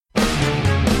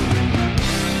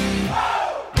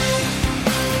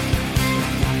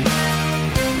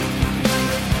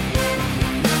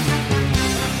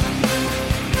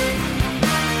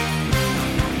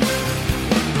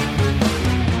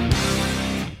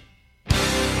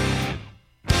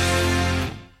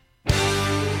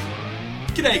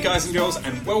G'day guys and girls,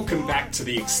 and welcome back to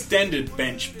the Extended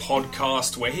Bench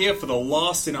podcast. We're here for the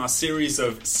last in our series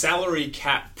of salary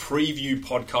cap preview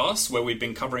podcasts, where we've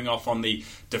been covering off on the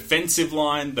defensive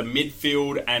line, the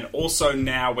midfield, and also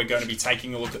now we're going to be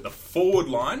taking a look at the forward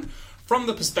line from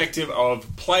the perspective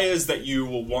of players that you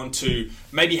will want to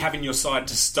maybe have in your side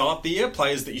to start the year,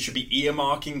 players that you should be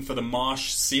earmarking for the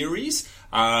Marsh series,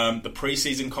 the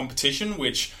preseason competition,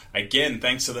 which, again,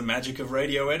 thanks to the magic of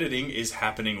radio editing, is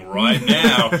happening right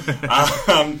now.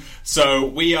 So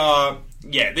we are...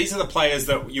 Yeah, these are the players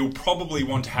that you'll probably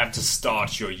want to have to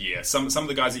start your year. Some of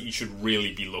the guys that you should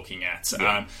really be looking at.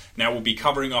 Yeah. Now we'll be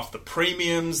covering off the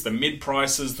premiums, the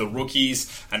mid-prices, the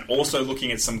rookies, and also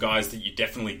looking at some guys that you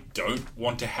definitely don't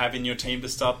want to have in your team to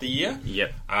start the year.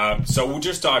 Yep. So we'll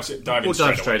just dive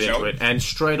straight into it. And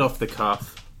straight off the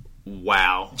cuff,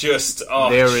 wow.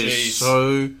 There is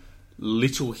so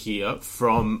little here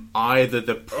from either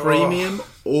the premium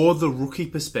or the rookie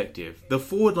perspective. The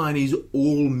forward line is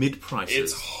all mid-prices.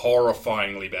 It's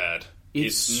horrifyingly bad.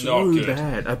 It's so not good.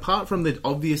 Bad. Apart from the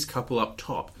obvious couple up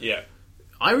top. Yeah.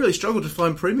 I really struggled to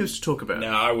find premiums to talk about. No,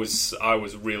 I was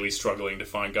really struggling to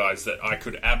find guys that I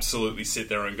could absolutely sit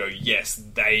there and go, yes,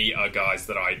 they are guys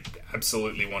that I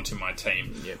absolutely want in my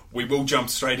team. Yep. We will jump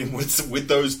straight in with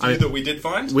those two that we did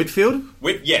find. Whitfield?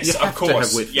 Yes, of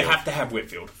course. You have to have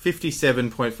Whitfield.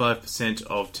 57.5%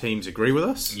 of teams agree with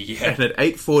us. Yeah. And at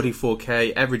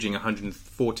 844k, averaging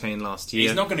 114 last year.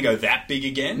 He's not going to go that big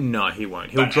again. No, he won't.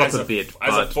 He'll drop a bit.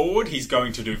 As a forward, he's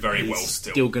going to do very well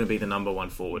still. Still going to be the number one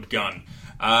forward. Gun.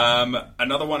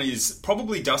 Another one is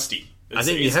probably Dusty. He's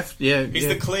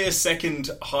the clear second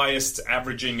highest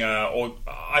averaging, or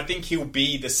I think he'll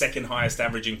be the second highest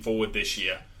averaging forward this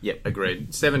year. Yep, agreed.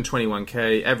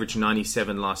 721k, averaged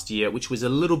 97 last year, which was a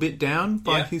little bit down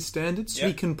by his standards. Yeah.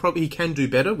 He can do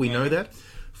better. We know that.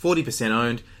 40%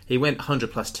 owned. He went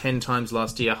 100 plus 10 times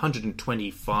last year,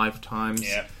 125 times.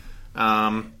 Yeah.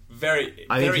 Very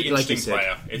interesting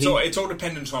player. It's all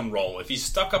dependent on role. If he's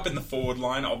stuck up in the forward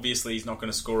line, obviously he's not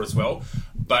going to score as well.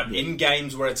 But in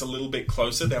games where it's a little bit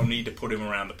closer, they'll need to put him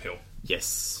around the pill.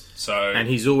 Yes. And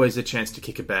he's always a chance to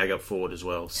kick a bag up forward as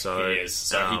well. So he is.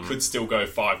 So he could still go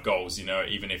 5 goals,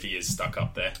 even if he is stuck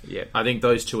up there. Yeah, I think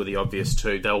those two are the obvious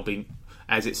two. They'll be,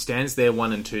 as it stands, they're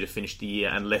 1 and 2 to finish the year,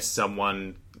 unless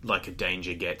someone like a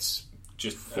Danger gets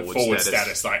just forward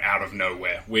status like out of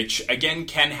nowhere, which again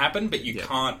can happen, but you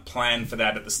can't plan for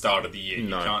that at the start of the year.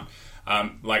 No. You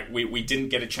can't. We didn't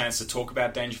get a chance to talk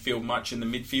about Dangerfield much in the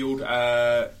midfield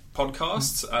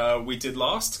podcasts we did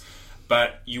last,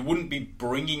 but you wouldn't be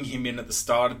bringing him in at the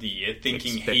start of the year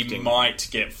thinking he might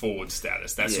get forward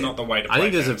status. That's not the way to play. I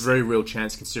think there's a very real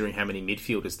chance, considering how many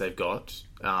midfielders they've got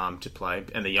to play,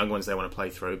 and the young ones they want to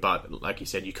play through, but like you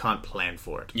said, you can't plan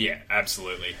for it. Yeah,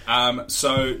 absolutely.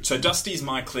 So Dusty's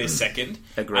my clear second.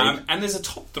 Agreed. And there's a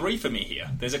top 3 for me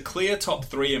here. There's a clear top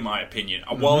 3 in my opinion.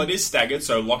 While it is staggered,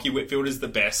 so Lockie Whitfield is the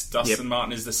best, Dustin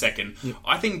Martin is the second.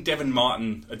 I think Devon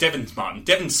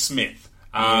Smith,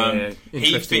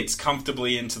 he fits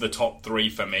comfortably into the top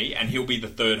 3 for me, and he'll be the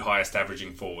third highest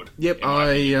averaging forward. Yep,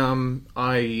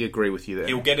 I agree with you there.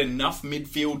 He'll get enough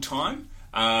midfield time.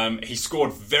 He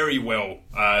scored very well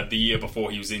the year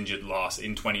before he was injured last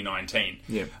in 2019.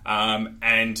 Yeah.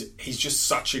 And he's just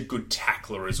such a good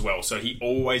tackler as well. So he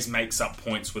always makes up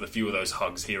points with a few of those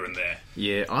hugs here and there.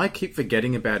 Yeah, I keep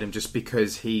forgetting about him just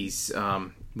because he's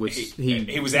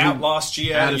he was out last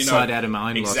year. Out of sight, out of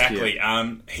mind. Exactly. Last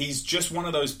year. He's just one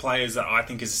of those players that I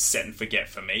think is a set and forget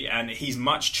for me. And he's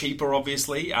much cheaper,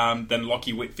 obviously, than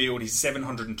Lockie Whitfield. He's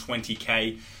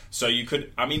 720k. So you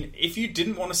could, if you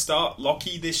didn't want to start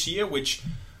Lockie this year, which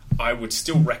I would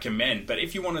still recommend, but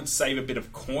if you wanted to save a bit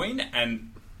of coin and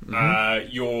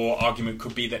your argument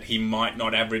could be that he might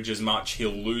not average as much,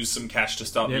 he'll lose some cash to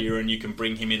start the year and you can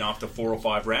bring him in after 4 or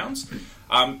 5 rounds,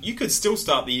 you could still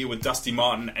start the year with Dusty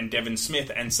Martin and Devon Smith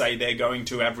and say they're going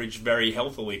to average very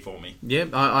healthily for me. Yeah,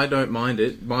 I don't mind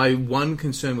it. My one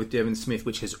concern with Devon Smith,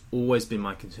 which has always been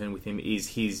my concern with him, is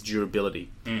his durability.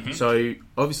 So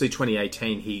obviously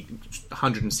 2018 he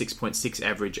 106.6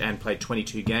 average and played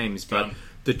 22 games, but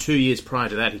the 2 years prior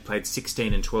to that he played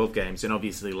 16 and 12 games, and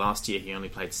obviously last year he only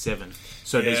played 7.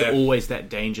 So there's always that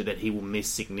danger that he will miss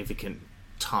significant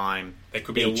time. There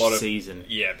could be each a lot of season.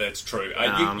 Yeah, that's true.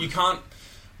 You can't.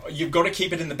 You've got to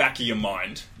keep it in the back of your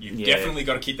mind. You've definitely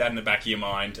got to keep that in the back of your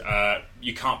mind.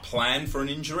 You can't plan for an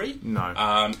injury.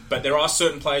 No. But there are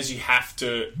certain players you have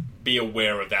to be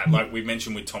aware of that. Like we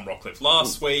mentioned with Tom Rockcliffe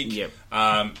last week. Yep.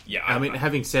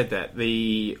 Having said that,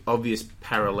 the obvious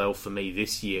parallel for me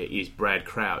this year is Brad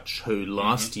Crouch, who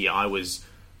last year I was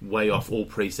way off all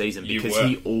pre-season because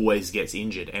he always gets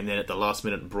injured, and then at the last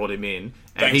minute brought him in,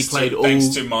 and Thanks he played thanks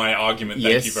to my argument.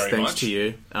 Thank you very much. Thanks to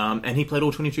you. And he played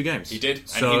all 22 games. He did,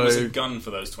 and he was a gun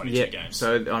for those 22 games.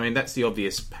 So I mean, that's the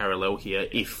obvious parallel here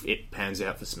if it pans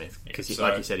out for Smith, because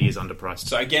like you said, he is underpriced.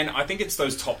 So again, I think it's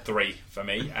those top three for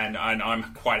me, and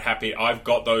I'm quite happy. I've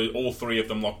got all three of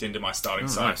them locked into my starting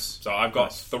side. Nice. So I've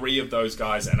got three of those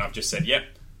guys, and I've just said, yep.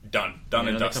 Done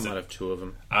and dusted. I might have two of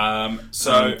them.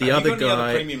 So the other guy,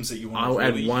 other premiums that you want I'll to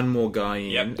really... add one more guy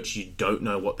in, but you don't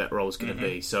know what that role is going to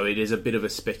be. So it is a bit of a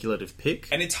speculative pick,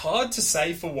 and it's hard to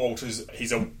say for Walters.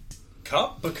 He's a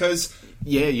cup because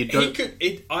you don't.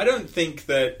 I don't think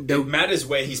that it matters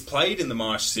where he's played in the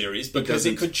Marsh series because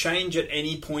it could change at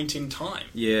any point in time.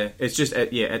 Yeah, it's just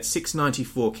at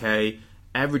 694k.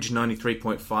 Averaged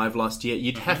 93.5 last year.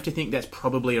 You'd have to think that's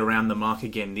probably around the mark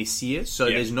again this year. So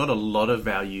there's not a lot of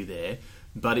value there.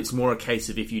 But it's more a case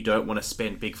of if you don't want to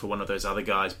spend big for one of those other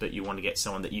guys, but you want to get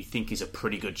someone that you think is a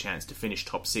pretty good chance to finish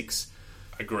top 6.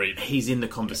 Agreed. He's in the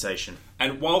conversation.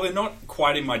 And while they're not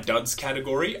quite in my duds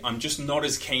category, I'm just not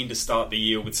as keen to start the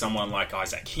year with someone like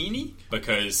Isaac Heaney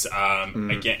because,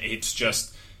 again, it's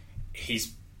just...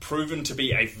 he's proven to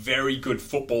be a very good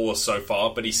footballer so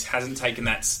far, but he hasn't taken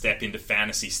that step into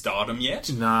fantasy stardom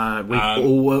yet. Nah, we've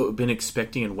all been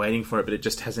expecting and waiting for it, but it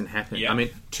just hasn't happened. Yeah. I mean,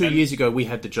 2 years ago, we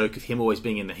had the joke of him always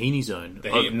being in the Heaney zone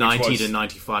of 90 to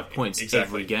 95 points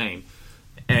every game.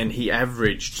 And he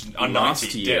averaged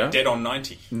last year... Dead on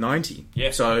 90. 90. Yeah.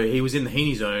 So he was in the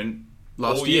Heaney zone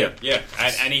last year. Yeah,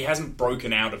 and he hasn't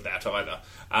broken out of that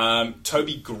either.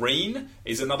 Toby Green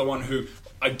is another one who,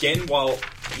 again, while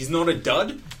he's not a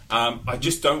dud... I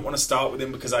just don't want to start with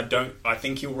him because I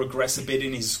think he'll regress a bit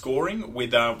in his scoring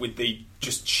with the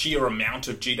just sheer amount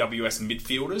of GWS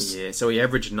midfielders. Yeah, so he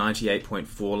averaged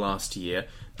 98.4 last year,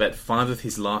 but 5 of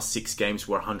his last 6 games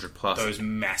were 100 plus. Those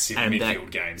massive and midfield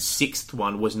that games. 6th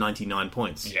one was 99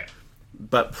 points. Yeah.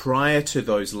 But prior to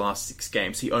those last 6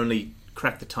 games, he only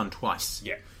cracked the ton twice.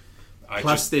 Yeah.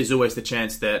 Plus, there's always the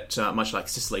chance that, much like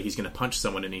Sicily, he's going to punch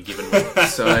someone in any given week.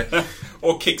 So,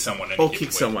 or kick someone in any given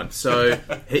week. Someone. So,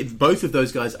 both of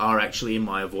those guys are actually in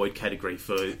my avoid category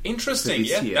for interesting. For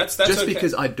this year. That's just okay.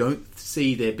 Because I don't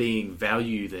see there being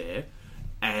value there,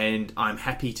 and I'm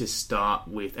happy to start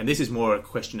with. And this is more a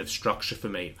question of structure for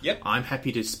me. Yep. I'm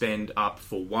happy to spend up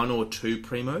for 1 or 2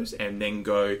 primos, and then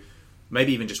go.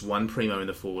 Maybe even just 1 primo in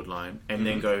the forward line, and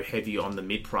then go heavy on the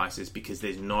mid prices because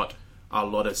there's not a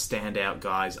lot of standout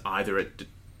guys either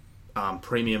at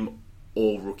premium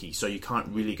or rookie, so you can't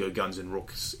really go guns and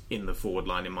rooks in the forward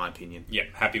line, in my opinion. Yeah,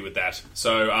 happy with that.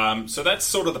 So, so that's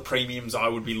sort of the premiums I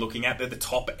would be looking at. They're the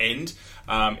top end,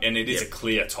 and it is a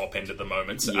clear top end at the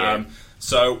moment. Yeah.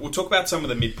 So we'll talk about some of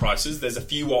the mid prices. There's a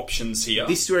few options here.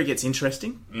 This is where it gets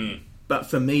interesting. But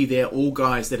for me, they're all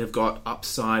guys that have got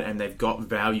upside and they've got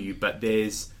value, but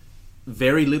there's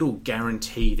very little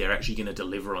guarantee they're actually going to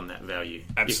deliver on that value.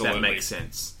 Absolutely. If that makes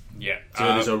sense. Yeah. So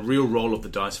there's a real roll of the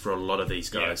dice for a lot of these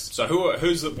guys. Yeah. So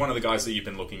who's one of the guys that you've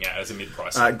been looking at as a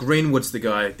mid-price? Greenwood's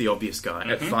the obvious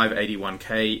guy, at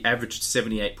 581k, averaged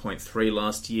 78.3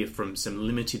 last year from some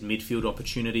limited midfield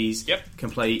opportunities. Yep.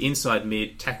 Can play inside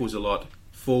mid, tackles a lot,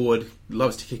 forward,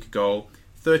 loves to kick a goal,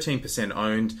 13%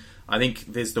 owned. I think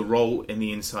there's the role in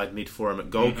the inside mid for him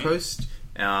at Gold Coast.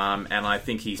 And I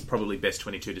think he's probably best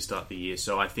 22 to start the year.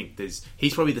 So I think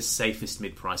he's probably the safest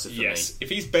mid-pricer for me. Yes, if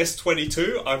he's best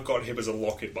 22, I've got him as a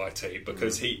lock in my team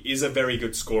because he is a very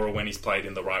good scorer when he's played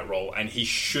in the right role, and he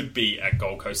should be at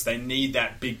Gold Coast. They need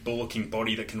that big bullocking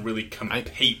body that can really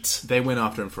compete. They went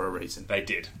after him for a reason. They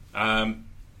did. All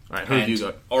right, who have you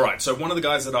got? All right, so one of the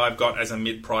guys that I've got as a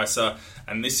mid-pricer,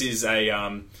 and this is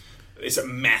it's a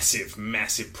massive,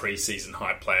 massive pre-season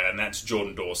hype player, and that's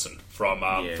Jordan Dawson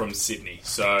from Sydney.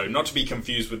 So not to be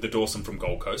confused with the Dawson from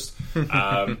Gold Coast.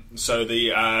 So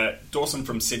the Dawson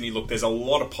from Sydney, look, there's a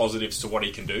lot of positives to what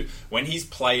he can do. When he's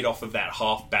played off of that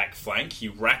half-back flank, he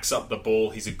racks up the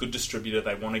ball. He's a good distributor.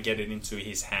 They want to get it into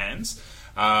his hands.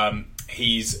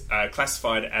 He's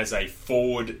classified as a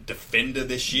forward defender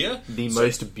this year. The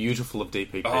most beautiful of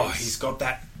DPPs. Oh, he's got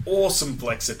that awesome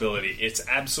flexibility. It's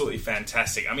absolutely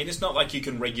fantastic. I mean, it's not like you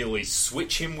can regularly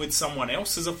switch him with someone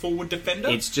else as a forward defender.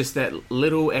 It's just that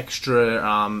little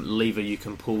extra lever you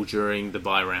can pull during the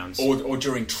bye rounds. Or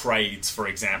during trades, for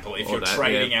example. If you're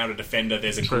trading out a defender,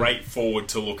 there's a great forward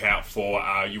to look out for.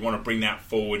 You want to bring that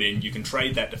forward in. You can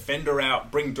trade that defender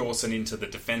out, bring Dawson into the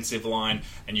defensive line,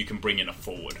 and you can bring in a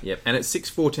forward. Yep, and at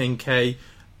 614k, a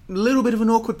little bit of an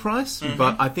awkward price,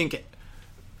 but I think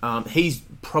he's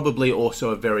probably also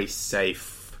a very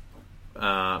safe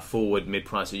forward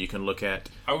mid-pricer you can look at.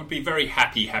 I would be very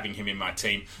happy having him in my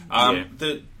team. I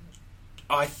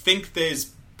think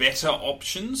there's better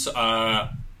options.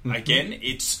 Again,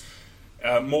 it's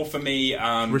more for me...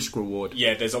 risk reward.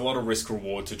 Yeah, there's a lot of risk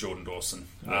reward to Jordan Dawson.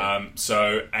 Yeah.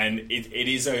 And it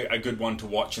is a good one to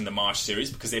watch in the Marsh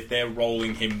series, because if they're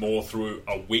rolling him more through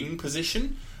a wing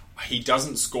position, he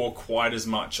doesn't score quite as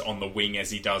much on the wing as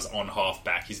he does on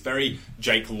halfback. He's very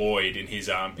Jake Lloyd in his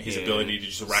ability to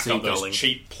just rack up those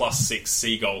cheap +6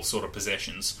 seagull sort of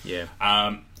possessions. Yeah.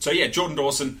 Jordan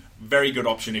Dawson, very good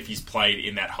option if he's played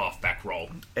in that halfback role.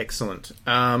 Excellent.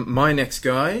 My next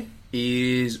guy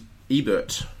is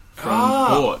Ebert from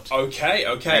Port.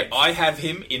 Okay. I have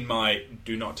him in my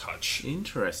do not touch.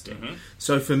 Interesting. Mm-hmm.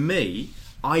 So for me,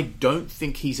 I don't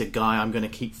think he's a guy I'm going to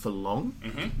keep for long,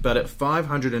 but at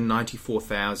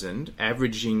 594,000,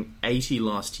 averaging 80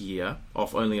 last year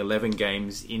off only 11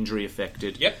 games, injury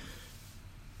affected. Yep.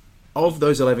 Of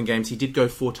those 11 games, he did go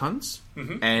 4 tons,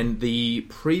 and the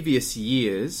previous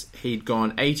years, he'd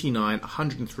gone 89,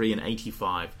 103 and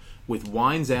 85, with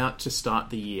Wines out to start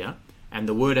the year, and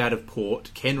the word out of Port,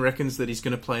 Ken reckons that he's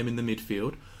going to play him in the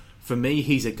midfield. For me,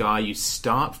 he's a guy you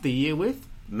start the year with,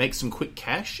 make some quick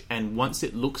cash, and once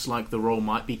it looks like the role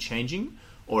might be changing,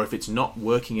 or if it's not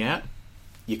working out,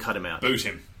 you cut him out. Boot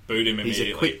him immediately.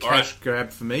 He's a quick cash grab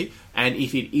for me, and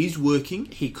if it is working,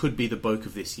 he could be the Boke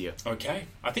of this year. Okay.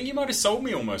 I think you might have sold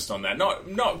me almost on that.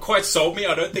 Not quite sold me.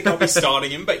 I don't think I'll be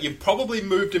starting him, but you probably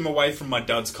moved him away from my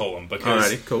duds column,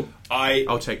 because... Alrighty, cool.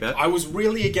 I'll take that. I was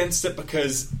really against it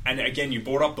because, and again, you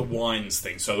brought up the Wines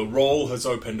thing, so the role has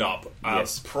opened up.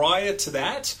 Yes. Prior to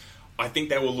that, I think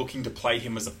they were looking to play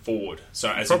him as a forward,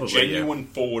 so as a genuine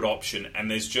forward option,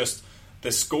 and there's just...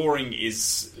 The scoring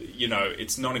is,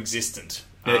 it's non-existent.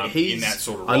 In that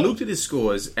sort of role. I looked at his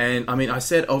scores, and I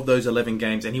said of those 11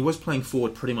 games, and he was playing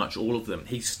forward pretty much all of them.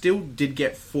 He still did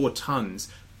get 4 tons,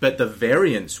 but the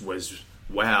variance was,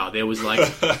 wow. There was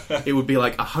it would be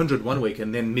 100 one week,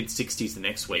 and then mid-60s the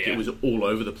next week. Yeah. It was all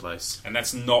over the place. And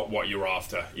that's not what you're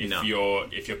after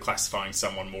if you're classifying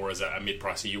someone more as a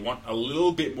mid-pricer. You want a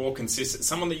little bit more consistent,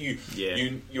 someone that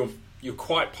you're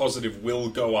quite positive will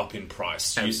go up in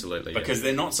price. Absolutely. Because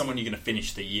they're not someone you're going to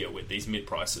finish the year with, these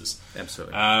mid-prices.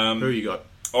 Absolutely. Who you got?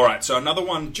 All right, so another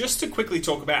one just to quickly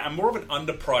talk about, and more of an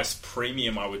underpriced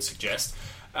premium, I would suggest.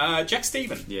 Jack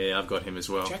Stephen. Yeah, I've got him as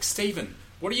well. Jack Stephen.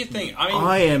 What do you think?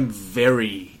 I am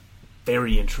very,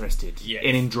 very interested. Yeah.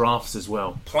 And in drafts as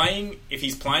well. If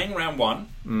he's playing round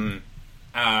 1,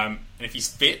 and if he's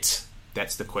fit...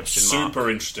 That's the question mark.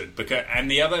 Super interested. And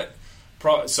the other...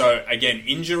 So again,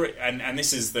 injury, and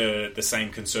this is the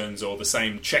same concerns or the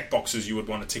same check boxes you would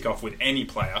want to tick off with any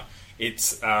player.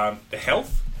 It's the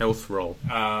health role,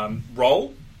 and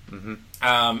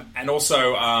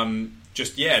also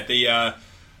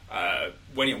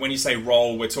when you say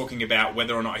role, we're talking about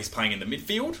whether or not he's playing in the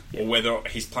midfield or whether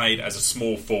he's played as a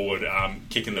small forward,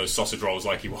 kicking those sausage rolls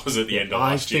like he was at the end of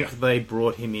last year. I think they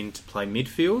brought him in to play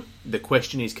midfield. The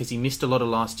question is because he missed a lot of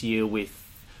last year with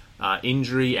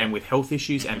injury and with health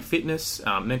issues and fitness,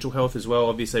 mental health as well.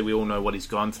 Obviously, we all know what he's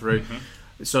gone through.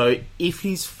 So if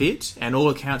he's fit, and all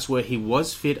accounts were he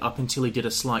was fit up until he did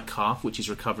a slight calf, which he's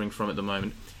recovering from at the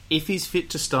moment. If he's fit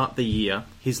to start the year,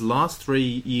 his last 3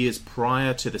 years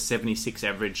prior to the 76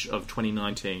 average of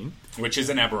 2019... Which is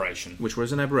an aberration.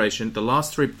 The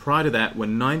last 3 prior to that were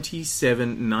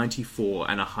 97,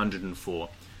 94 and 104.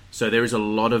 So there is a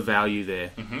lot of value there.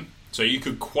 So you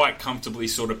could quite comfortably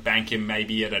sort of bank him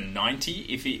maybe at a 90,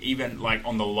 if he even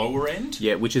on the lower end.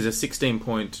 Yeah, which is a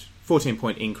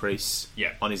 14-point increase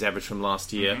on his average from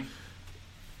last year.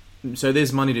 So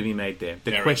there's money to be made there.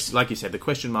 Like you said, the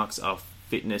question marks are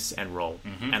fitness and role.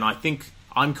 And I think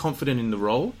I'm confident in the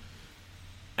role,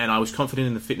 and I was confident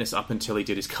in the fitness up until he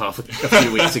did his calf a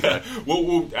few weeks ago.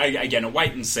 We'll again, a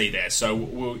wait and see there.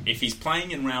 So if he's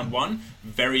playing in round 1,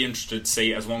 very interested to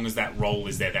see, as long as that role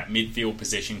is there, that midfield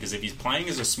position, because if he's playing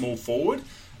as a small forward,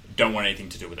 don't want anything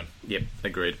to do with him. Yep,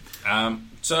 agreed.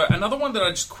 So another one that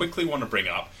I just quickly want to bring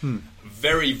up,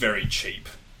 very, very cheap.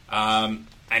 And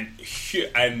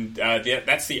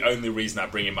that's the only reason I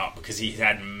bring him up, because he's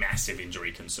had massive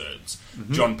injury concerns.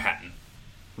 John Patton.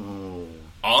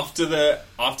 After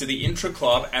the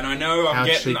intra-club, and I know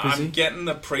I'm getting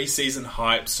the pre-season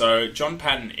hype, so John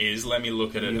Patton is, let me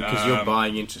look at it. Because you're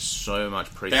buying into so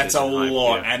much pre-season hype. That's a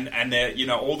lot, and there,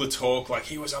 all the talk, like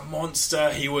he was a monster,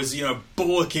 he was,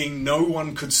 bullocking, no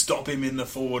one could stop him in the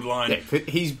forward line. Yeah,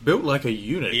 he's built like a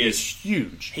unit. He's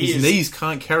huge. His knees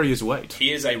can't carry his weight.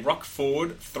 He is a ruck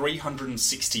forward,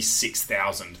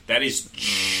 366,000. That is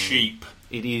cheap.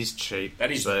 It is cheap.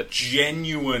 That is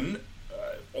genuine...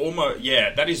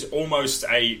 that is almost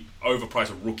a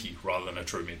overpriced rookie rather than a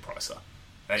true mid-pricer.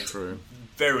 That's true.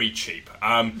 Very cheap.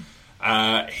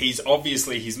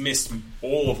 He's missed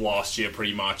all of last year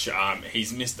pretty much.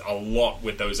 He's missed a lot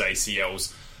with those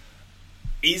ACLs.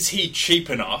 Is he cheap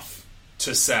enough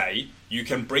to say you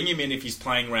can bring him in if he's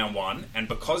playing round one, and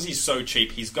because he's so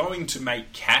cheap, he's going to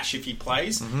make cash if he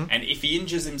plays, and if he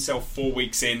injures himself 4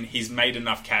 weeks in, he's made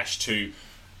enough cash to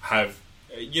have,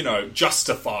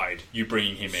 justified you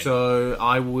bringing him in? So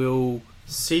I will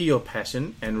see your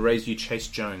pattern and raise you Chase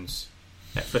Jones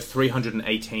for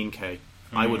 318k.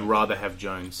 I would rather have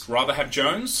Jones. Rather have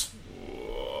Jones?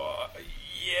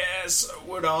 Yes,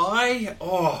 would I?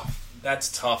 Oh,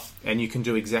 that's tough. And you can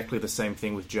do exactly the same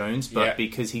thing with Jones, but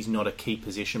because he's not a key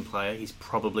position player, he's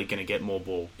probably going to get more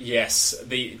ball. Yes.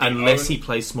 Unless he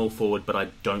plays small forward, but I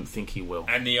don't think he will.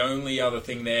 And the only other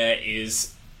thing there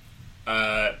is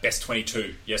best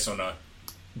 22, yes or no?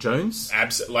 Jones?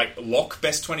 Lock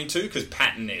best 22, because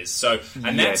Patton is. So,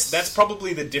 and that's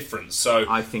probably the difference. So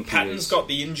I think Patton's got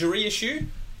the injury issue.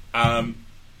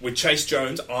 With Chase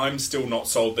Jones, I'm still not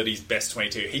sold that he's best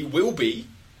 22. He will be,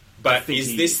 but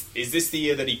is this the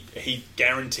year that he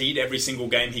guaranteed every single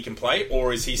game he can play,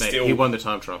 or is he still... He won the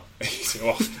time trial.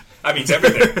 That means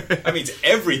everything. That means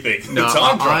everything. No, the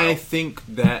time trial. I think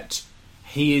that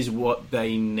he is what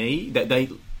they need.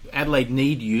 Adelaide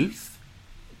need youth.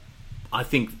 I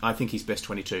think he's best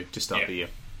 22 to start the year.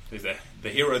 He's the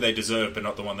hero they deserve, but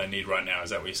not the one they need right now. Is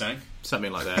that what you're saying?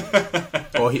 Something like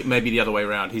that. Or maybe the other way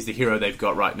around. He's the hero they've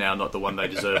got right now, not the one they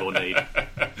deserve or need.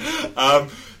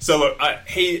 So look,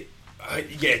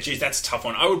 that's a tough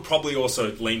one. I would probably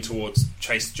also lean towards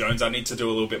Chase Jones. I need to do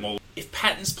a little bit more. If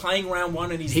Patton's playing round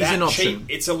one and he's that cheap,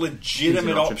 it's a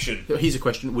legitimate option. Here's a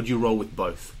question. Would you roll with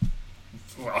both?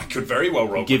 Well, I could very well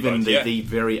roll given with both, the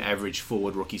very average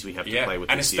forward rookies we have to play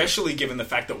with, and especially given the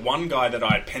fact that one guy that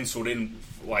I had penciled in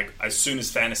as soon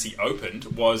as fantasy opened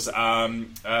was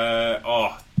Cockatoo,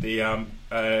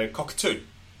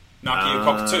 Nakia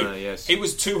Cockatoo. Yes. He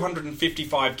was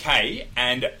 255k,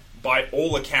 and by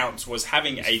all accounts was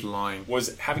having a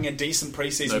decent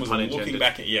preseason. No was pun looking intended.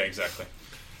 back at exactly.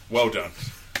 Well done.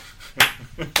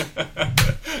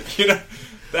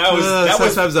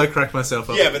 Sometimes I crack myself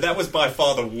up. Yeah, but that was by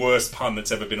far the worst pun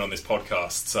that's ever been on this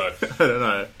podcast. So I don't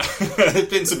know. There's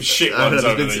been some shit ones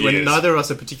over the years. Neither of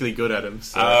us are particularly good at them.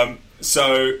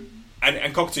 So.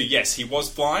 And Cockatoo, yes, he was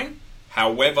flying.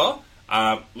 However,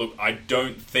 look, I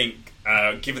don't think,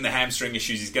 given the hamstring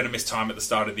issues, he's going to miss time at the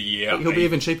start of the year. He'll be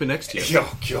even cheaper next year.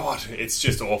 Oh God, it's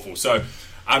just awful. So.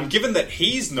 Given that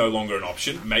he's no longer an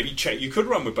option, maybe you could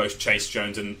run with both Chase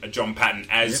Jones and John Patton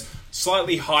as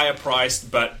slightly higher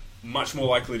priced, but much more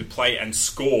likely to play and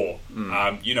score.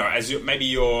 As maybe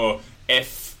your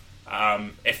F4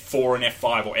 and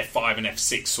F5 or F5 and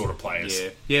F6 sort of players.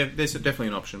 Yeah, there's definitely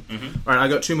an option. All right, I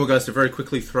got two more guys to very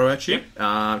quickly throw at you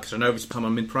because I know we've come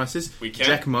on mid prices. We can.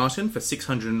 Jack Martin for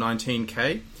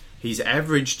 619k. He's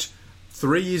averaged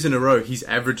 3 years in a row. He's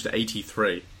averaged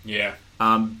 83. Yeah.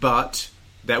 But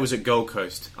that was at Gold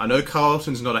Coast. I know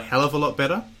Carlton's not a hell of a lot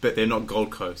better, but they're not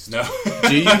Gold Coast. No.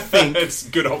 Do you think... It's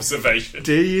good observation.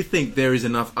 Do you think there is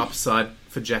enough upside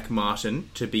for Jack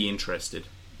Martin to be interested?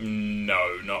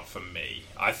 No, not for me.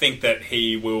 I think that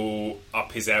he will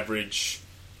up his average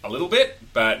a little bit,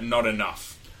 but not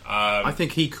enough. I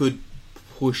think he could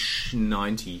push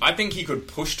 90. I think he could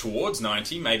push towards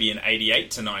 90, maybe an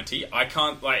 88 to 90. I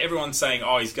can't... everyone's saying,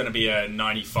 he's going to be a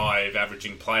 95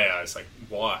 averaging player. It's like,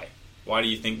 why? Why do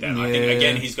you think that? Yeah. I think,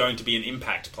 again, he's going to be an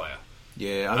impact player.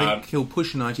 Yeah, I think he'll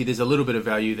push 90. There's a little bit of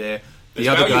value there. The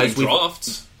other guys in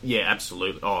drafts. Yeah,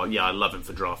 absolutely. Oh, yeah, I love him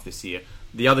for draft this year.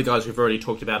 The other guys we've already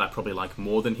talked about, I probably like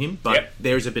more than him, but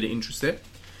there is a bit of interest there.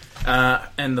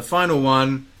 And the final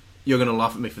one, you're going to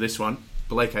laugh at me for this one,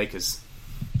 Blake Acres.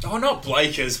 Oh, not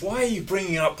Blakers. Why are you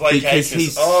bringing up Blake Because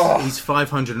Acres? He's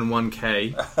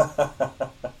 501k,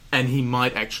 and he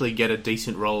might actually get a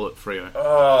decent role at Freo.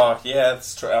 Oh, yeah,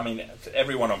 that's true. I mean,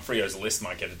 everyone on Freo's list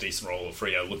might get a decent role at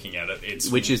Freo looking at it.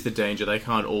 Which is the danger. They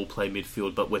can't all play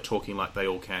midfield, but we're talking like they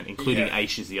all can, including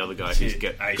Aish is the other guy who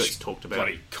gets talked about.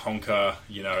 Bloody Conker,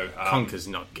 Conker's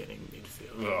not getting midfield.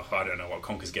 Well, I don't know what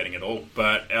Conker's getting at all.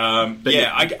 But I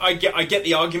get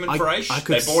the argument for Aish.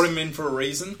 They brought him in for a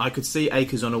reason. I could see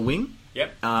Acres on a wing.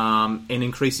 Yep. And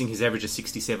increasing his average of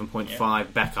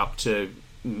 67.5 back up to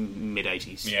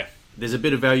mid-80s. Yeah. There's a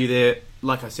bit of value there.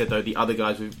 Like I said, though, the other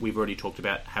guys we've already talked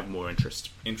about have more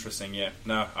interest. Interesting, yeah.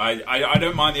 No, I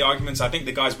don't mind the arguments. I think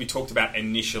the guys we talked about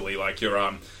initially, like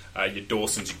your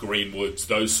Dawsons, your Greenwoods,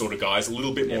 those sort of guys, a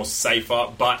little bit more safer.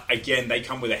 But again, they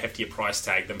come with a heftier price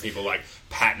tag than people like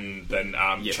Patton than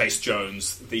Chase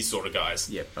Jones, these sort of guys.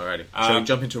 Yep, alrighty. Shall we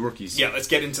jump into rookies? Yeah, let's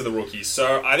get into the rookies.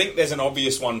 So I think there's an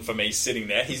obvious one for me sitting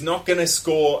there. He's not going to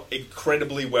score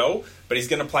incredibly well, but he's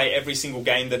going to play every single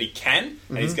game that he can,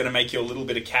 and he's going to make you a little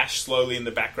bit of cash slowly in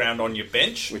the background on your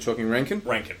bench. We're talking Rankin?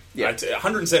 Rankin. Yeah.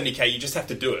 170k, you just have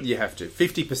to do it. You have to.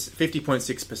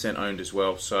 50.6% owned as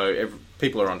well, so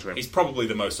people are onto him. He's probably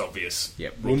the most obvious.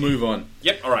 Yep. We'll move on.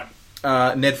 Yep, alright.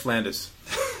 Ned Flanders.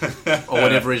 Or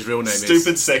whatever his real name is.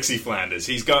 Stupid sexy Flanders.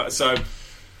 He's got... So,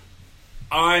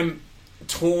 I'm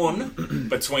torn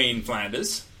between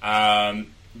Flanders,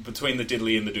 between the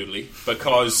diddly and the doodly,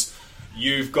 because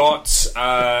you've got...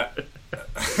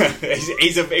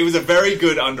 he was a very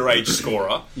good underage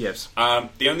scorer. Yes.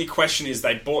 The only question is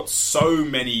they bought so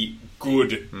many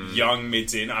good young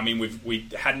mids in. I mean, we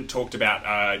hadn't talked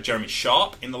about Jeremy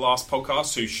Sharp in the last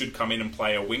podcast, who should come in and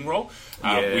play a wing role.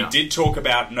 We did talk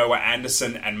about Noah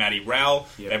Anderson and Matty Rowell.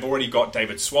 Yep. They've already got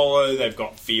David Swallow, they've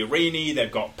got Fiorini,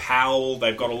 they've got Powell,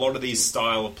 they've got a lot of these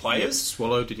style of players. Yes.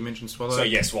 Swallow, did you mention Swallow? So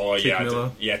yeah, Swallow,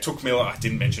 Miller. Took Miller. I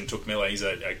didn't mention Took Miller. He's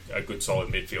a good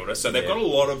solid midfielder. So they've got a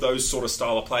lot of those sort of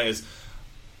style of players.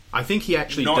 I think he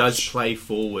actually does play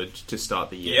forward to start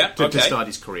the year, to start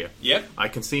his career. Yeah, I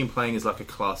can see him playing as like a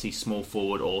classy small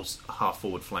forward or half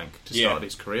forward flank to start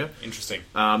his career. Interesting.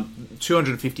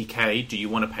 250k. Do you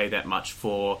want to pay that much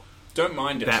for? Don't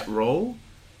mind that role?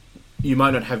 You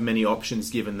might not have many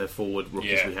options given the forward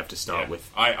rookies we have to start with.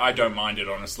 I don't mind it,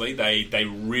 honestly. They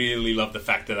really love the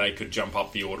fact that they could jump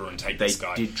up the order and take this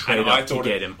guy. They did trade up to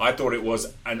get him. I thought it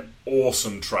was an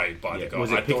awesome trade by the guy.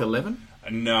 Was it pick 11?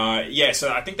 No,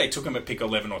 so I think they took him at pick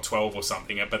 11 or 12 or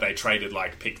something, but they traded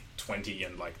like pick 20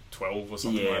 and like 12 or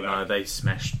something like that. Yeah, no, they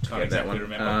smashed to get that one.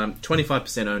 Remember.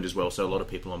 25% owned as well, so a lot of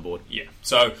people on board. Yeah,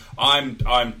 so I'm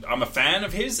a fan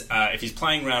of his. If he's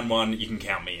playing round one, you can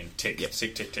count me in. Tick,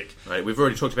 tick, tick, tick. Right, we've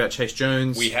already talked about Chase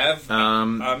Jones. We have.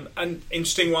 An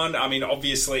interesting one. I mean,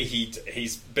 obviously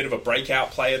he's a bit of a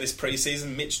breakout player this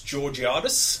preseason. Mitch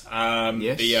Georgiadis,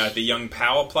 the young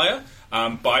power player.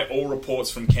 By all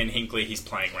reports from Ken Hinkley, he's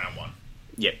playing round one.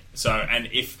 Yep. So, and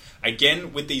if,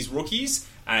 again, with these rookies,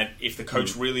 and if the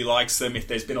coach really likes them, if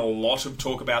there's been a lot of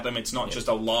talk about them, it's not just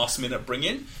a last-minute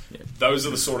bring-in. Those are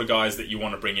the sort of guys that you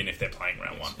want to bring in if they're playing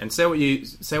round one. And say what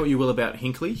you will about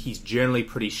Hinkley, he's generally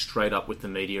pretty straight up with the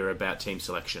media about team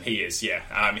selection. He is,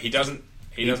 yeah. He doesn't,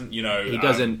 He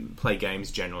doesn't play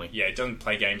games generally. Yeah, he doesn't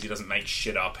play games. He doesn't make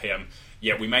shit up.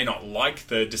 We may not like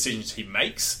the decisions he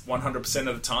makes 100%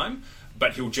 of the time,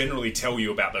 but he'll generally tell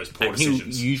you about those poor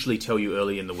decisions. He'll usually tell you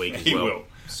early in the week as well. He will.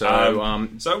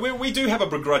 So we do have a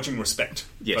begrudging respect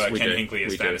for Ken Hinkley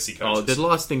as fantasy coaches. The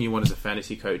last thing you want as a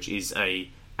fantasy coach is a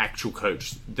actual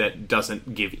coach that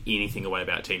doesn't give anything away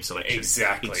about team selection.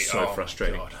 Exactly. It's so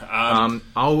frustrating.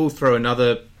 I'll throw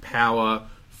another power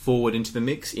forward into the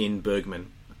mix in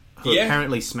Bergman, who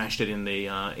apparently smashed it in the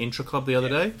Intra Club the other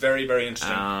day. Very, very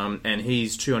interesting. And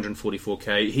he's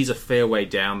 244k. He's a fair way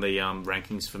down the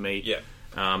rankings for me. Yeah.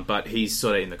 But he's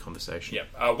sort of in the conversation. Yeah.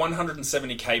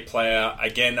 170k player.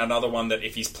 Again, another one that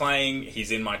if he's playing,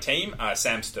 he's in my team.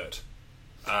 Sam Sturt.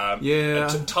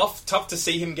 Tough to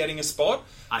see him getting a spot.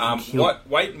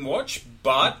 Wait and watch,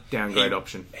 but downgrade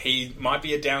option. He might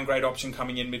be a downgrade option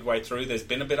coming in midway through. There's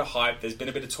been a bit of hype. There's been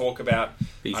a bit of talk about.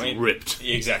 He's ripped.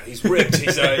 Exactly, he's ripped.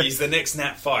 He's the next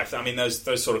Nat Fyfe. I mean, those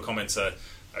sort of comments are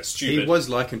stupid. He was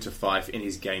likened to Fyfe in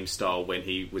his game style when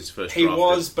he was first drafted. He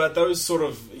was, but those sort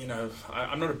of,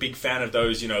 I'm not a big fan of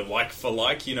those, like for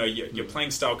like. Your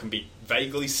playing style can be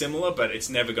vaguely similar, but it's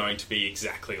never going to be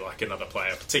exactly like another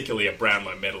player, particularly a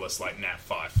Brownlow medalist like Nat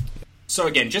Fyfe. So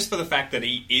again, just for the fact that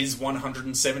he is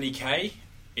 170k,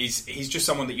 he's just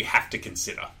someone that you have to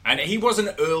consider. And he was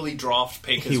an early draft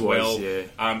pick as well.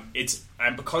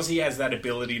 And because he has that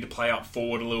ability to play up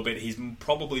forward a little bit, he's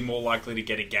probably more likely to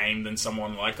get a game than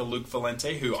someone like a Luke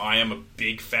Valente, who I am a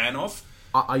big fan of.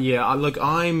 Look,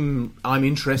 I'm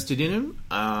interested in him.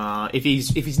 If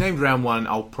he's named round one,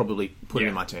 I'll probably put him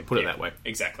in my team. Put it that way.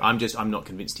 Exactly. I'm not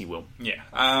convinced he will. Yeah.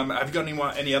 Have you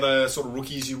got any other sort of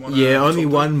rookies you want to? Yeah, only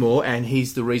one more, and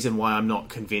he's the reason why I'm not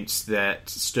convinced that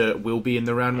Sturt will be in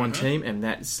the round one team, and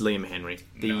that's Liam Henry,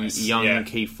 the young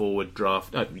small forward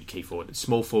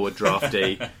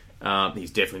draftee.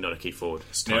 He's definitely not a key forward.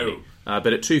 It's tiny. But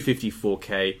at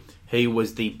 254k. He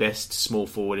was the best small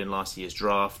forward in last year's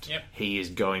draft. Yep. He is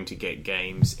going to get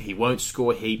games. He won't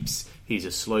score heaps. He's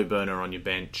a slow burner on your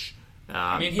bench.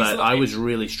 I was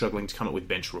really struggling to come up with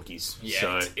bench rookies.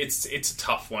 Yeah, so. It's a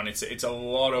tough one. It's a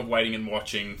lot of waiting and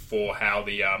watching for how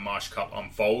the Marsh Cup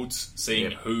unfolds,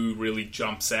 seeing who really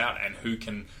jumps out and who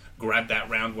can grab that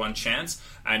round one chance.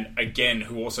 And again,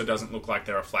 who also doesn't look like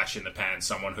they're a flash in the pan,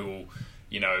 someone who will,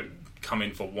 come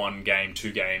in for 1 game,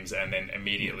 2 games, and then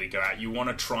immediately go out. You want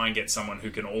to try and get someone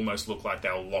who can almost look like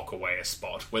they'll lock away a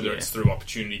spot, whether it's through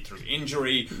opportunity, through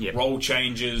injury, role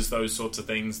changes, those sorts of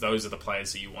things. Those are the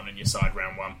players that you want in your side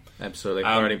round 1. Absolutely.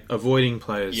 Already avoiding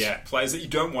players. Yeah, players that you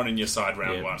don't want in your side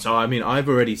round 1. So, I mean, I've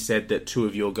already said that 2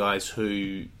 of your guys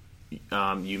who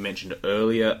you mentioned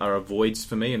earlier are avoids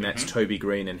for me, and that's Toby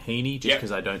Green and Heaney, just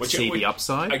because I don't see the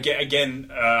upside.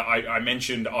 Again, I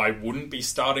mentioned I wouldn't be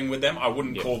starting with them. I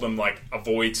wouldn't call them like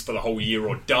avoids for the whole year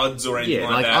or duds or anything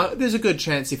like that. There's a good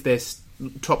chance if they're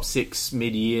top 6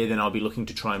 mid-year, then I'll be looking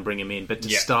to try and bring them in. But to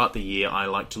start the year, I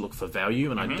like to look for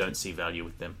value, and I don't see value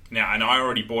with them. Now, and I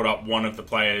already brought up one of the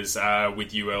players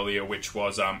with you earlier, which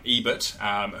was Ebert,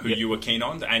 who you were keen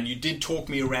on, and you did talk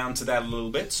me around to that a little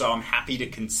bit, so I'm happy to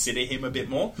consider him a bit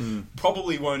more.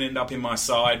 Probably won't end up in my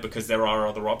side because there are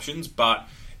other options, but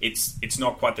it's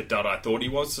not quite the dud I thought he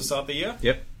was to start the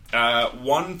year.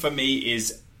 One for me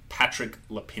is Patrick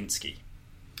Lipinski.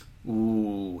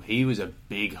 Ooh, he was a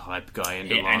big hype guy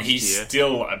into last year. And he's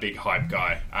still a big hype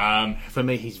guy. For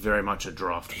me, he's very much a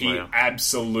draft player. He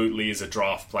absolutely is a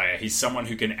draft player. He's someone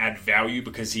who can add value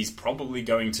because he's probably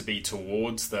going to be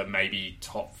towards the maybe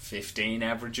top 15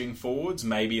 averaging forwards,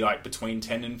 maybe like between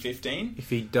 10 and 15.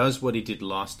 If he does what he did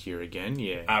last year again,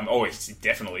 he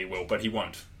definitely will, but he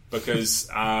won't. Because...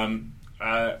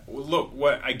 look,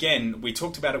 again, we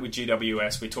talked about it with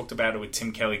GWS, we talked about it with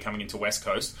Tim Kelly coming into West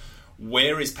Coast.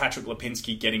 Where is Patrick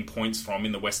Lipinski getting points from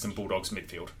in the Western Bulldogs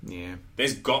midfield? Yeah.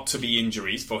 There's got to be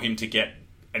injuries for him to get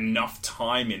enough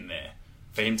time in there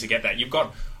for him to get that. You've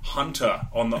got Hunter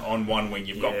on one wing.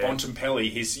 You've got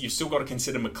Bontempelli. You've still got to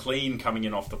consider McLean coming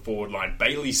in off the forward line.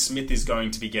 Bailey Smith is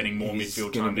going to be getting more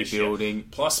midfield time this year.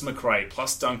 Plus McRae,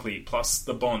 plus Dunkley, plus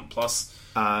the Bont, plus...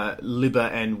 Libba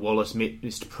and Wallace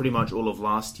missed pretty much all of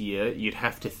last year. You'd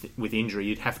have to, with injury,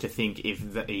 you'd have to think if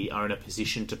they are in a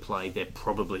position to play, they're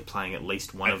probably playing at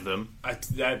least one of them.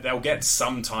 They'll get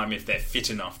some time if they're fit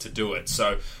enough to do it.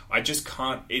 So I just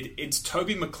can't... It's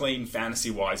Toby McLean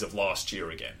fantasy-wise of last year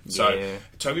again. So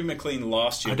Toby McLean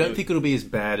last year... I don't think it'll be as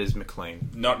bad as McLean.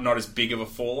 Not as big of a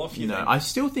fall-off, you think? I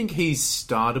still think he's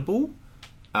startable.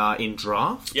 In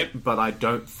draft, but I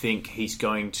don't think he's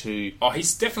going to... Oh,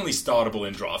 he's definitely startable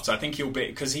in drafts. I think he'll be...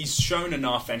 Because he's shown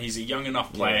enough and he's a young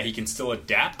enough player, he can still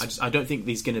adapt. I don't think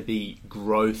there's going to be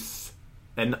growth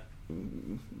and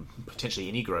potentially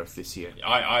any growth this year.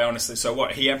 I honestly... So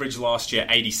what? He averaged last year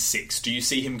 86. Do you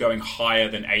see him going higher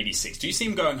than 86? Do you see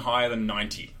him going higher than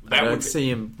 90? I don't see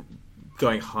him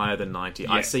going higher than 90.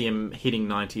 I see him hitting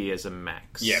 90 as a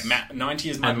max. 90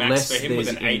 is my max for him with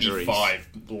an 85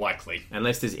 likely.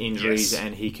 Unless there's injuries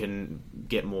and he can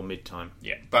get more mid-time.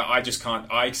 Yeah, but I just can't...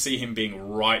 I see him being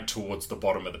right towards the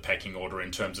bottom of the pecking order in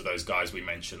terms of those guys we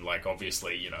mentioned. Like,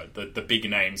 obviously, the big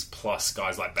names plus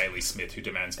guys like Bailey Smith who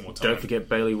demands more time. Don't forget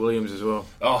Bailey Williams as well.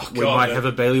 Oh, God. We might have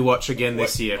a Bailey watch again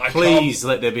this year. Please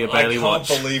let there be a Bailey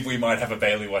watch. I can't believe we might have a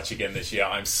Bailey watch again this year.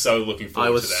 I'm so looking forward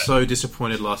to that. I was so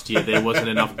disappointed last year. There wasn't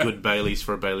enough good Baileys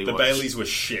for a Bailey watch. The Baileys were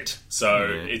shit. So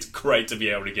it's great to be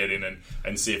able to get in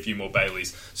and see a few more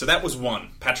Baileys. So that was one,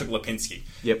 Patrick Lipinski.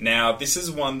 Now, this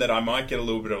is one that I might get a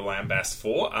little bit of lambast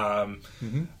for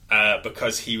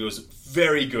because he was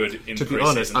very good in the preseason. To be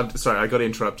honest, I'm sorry, I got to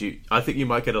interrupt you. I think you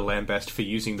might get a lambast for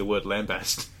using the word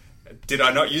lambast. Did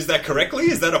I not use that correctly?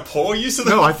 Is that a poor use of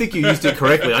the No, I think you used it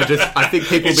correctly. I think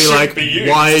people will be like,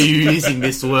 why are you using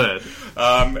this word?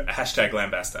 Hashtag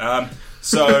lambast.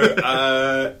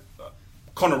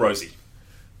 Connor Rozee.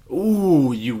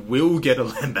 Ooh, you will get a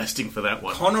lambasting for that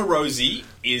one. Connor Rozee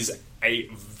is a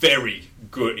very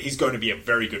good... He's going to be a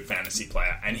very good fantasy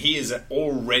player, and he is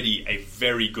already a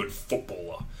very good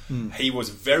footballer. He was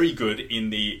very good in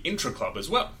the intra-club as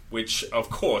well, which, of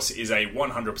course, is a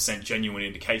 100% genuine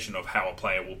indication of how a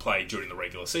player will play during the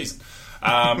regular season.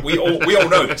 We all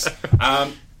know this.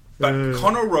 But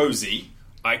Connor Rozee,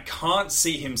 I can't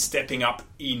see him stepping up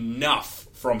enough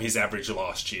from his average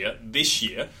last year, this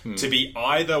year, to be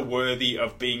either worthy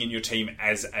of being in your team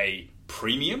as a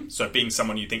premium, so being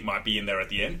someone you think might be in there at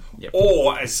the end,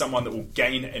 or as someone that will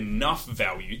gain enough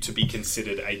value to be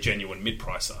considered a genuine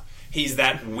mid-pricer. He's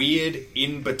that weird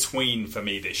in-between for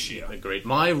me this year. Agreed.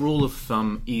 My rule of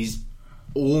thumb is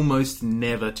almost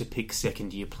never to pick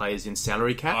second-year players in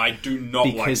salary cap. I do not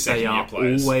like second-year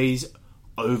players. Because they are always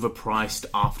overpriced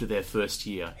after their first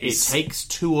year. It takes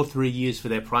 2 or 3 years for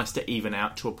their price to even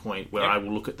out to a point where I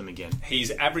will look at them again.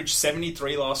 He's averaged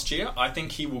 73 last year. I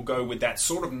think he will go with that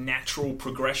sort of natural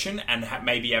progression and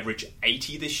maybe average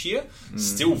 80 this year.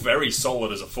 Still very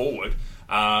solid as a forward.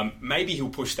 Maybe he'll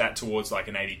push that towards like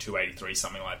an 82, 83,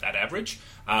 something like that average.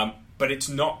 But it's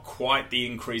not quite the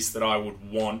increase that I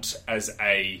would want as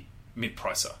a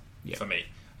mid-pricer. for me.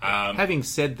 Having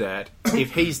said that,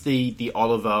 if he's the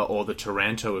Oliver or the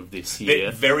Taranto of this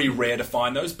year... Very rare to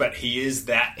find those, but he is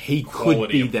that he could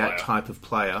be that type of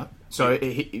player. So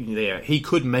he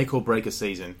could make or break a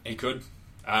season. He could.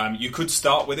 You could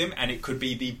start with him, and it could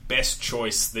be the best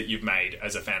choice that you've made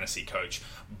as a fantasy coach.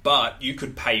 But you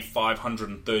could pay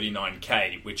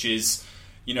 $539K, which is...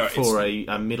 for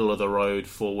a middle-of-the-road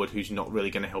forward who's not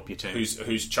really going to help your team.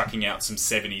 Who's chucking out some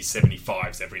 70s,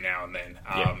 75s every now and then.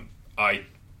 I'm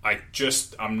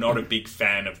not a big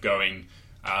fan of going,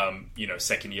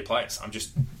 second-year players. I'm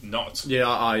just not. Yeah,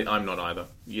 I'm not either.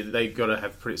 They've got to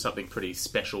have something pretty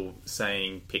special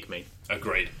saying, pick me.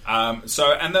 Agreed. Those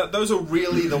are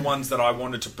really the ones that I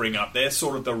wanted to bring up. They're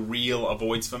sort of the real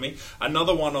avoids for me.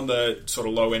 Another one on the sort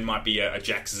of low end might be a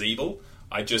Jack Zeeble.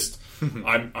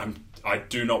 I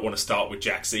do not want to start with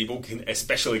Jack Zeeble,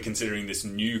 especially considering this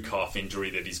new calf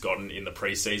injury that he's gotten in the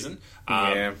preseason.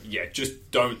 Just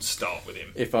don't start with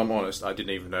him. If I'm honest, I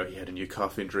didn't even know he had a new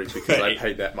calf injury because I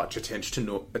paid that much attention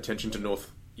to North.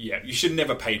 Yeah, you should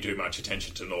never pay too much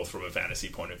attention to North from a fantasy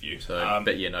point of view.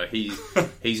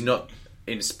 He's not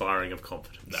inspiring of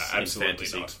confidence. No, absolutely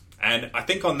in not. And I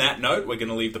think on that note, we're going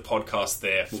to leave the podcast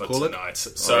there for tonight.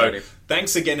 So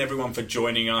thanks again, everyone, for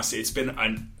joining us. It's been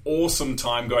an awesome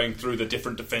time going through the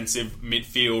different defensive,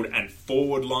 midfield, and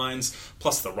forward lines,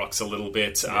 plus the rucks a little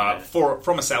bit,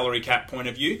 from a salary cap point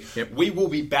of view. Yep. We will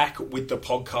be back with the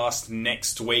podcast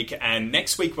next week, and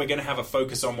next week we're going to have a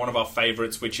focus on one of our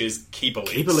favourites, which is Keeper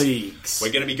Leagues.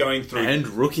 We're going to be going through... And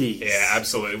rookies. Yeah,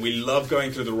 absolutely. We love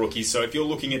going through the rookies, so if you're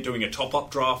looking at doing a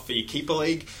top-up draft for your Keeper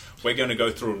League... We're going to go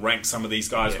through and rank some of these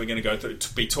guys. We're going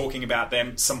to be talking about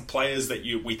them. Some players that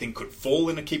we think could fall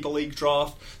in a Keeper League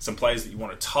draft. Some players that you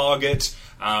want to target.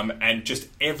 And just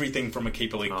everything from a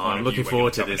Keeper League point of view. I'm looking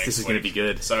forward to this. This is going to be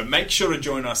good. So make sure to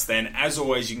join us then. As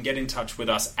always, you can get in touch with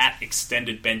us at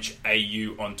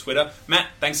ExtendedBenchAU on Twitter. Matt,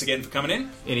 thanks again for coming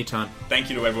in. Anytime. Thank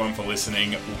you to everyone for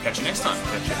listening. We'll catch you next time.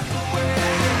 Catch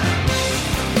you.